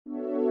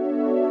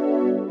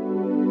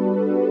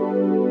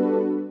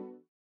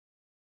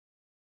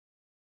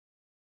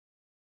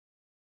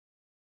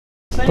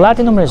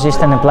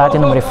Platinum-resistant and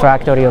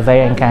platinum-refractory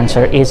ovarian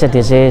cancer is a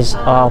disease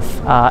of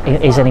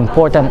is an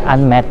important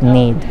unmet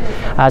need,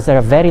 as there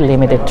are very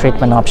limited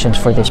treatment options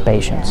for these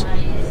patients.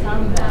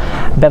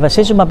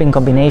 Bevacizumab in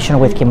combination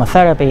with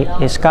chemotherapy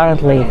is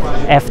currently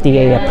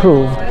FDA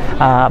approved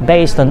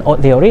based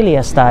on the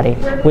Aurelia study,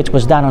 which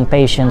was done on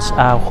patients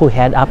who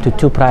had up to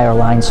 2 prior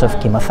lines of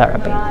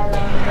chemotherapy.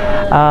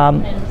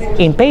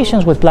 In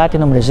patients with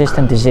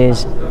platinum-resistant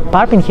disease,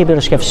 PARP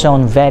inhibitors have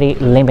shown very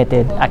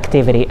limited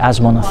activity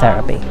as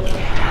monotherapy.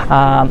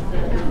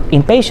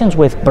 In patients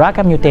with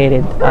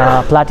BRCA-mutated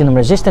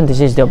platinum-resistant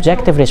disease, the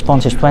objective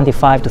response is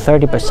 25 to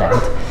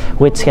 30%,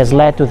 which has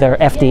led to their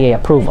FDA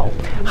approval.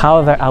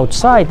 However,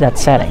 outside that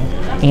setting,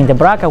 in the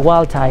BRCA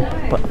wild-type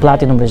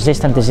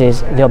platinum-resistant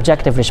disease, the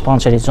objective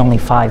response rate is only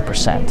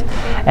 5%.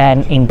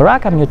 And in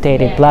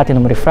BRCA-mutated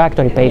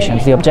platinum-refractory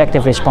patients, the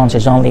objective response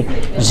is only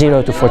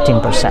 0 to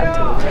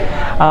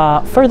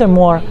 14%.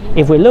 Furthermore,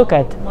 if we look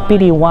at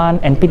PD-1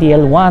 and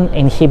PD-L1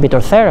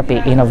 inhibitor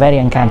therapy in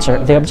ovarian cancer,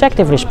 the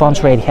objective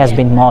response rate has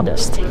been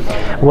modest,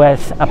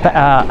 with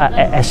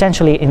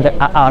essentially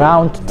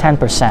around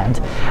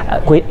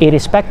 10%,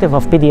 irrespective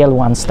of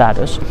PD-L1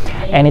 status,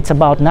 and it's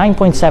about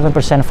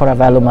 9.7% for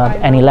avelumab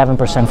and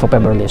 11% for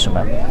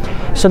pembrolizumab.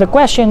 So the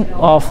question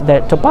of the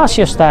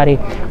TOPACIO study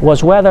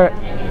was whether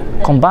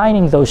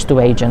combining those 2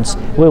 agents,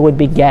 we will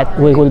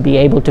be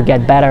able to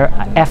get better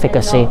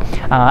efficacy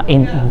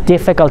in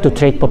difficult to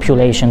treat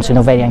populations in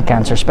ovarian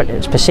cancer,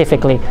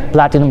 specifically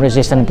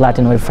platinum-resistant and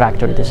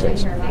platinum-refractory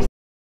disease.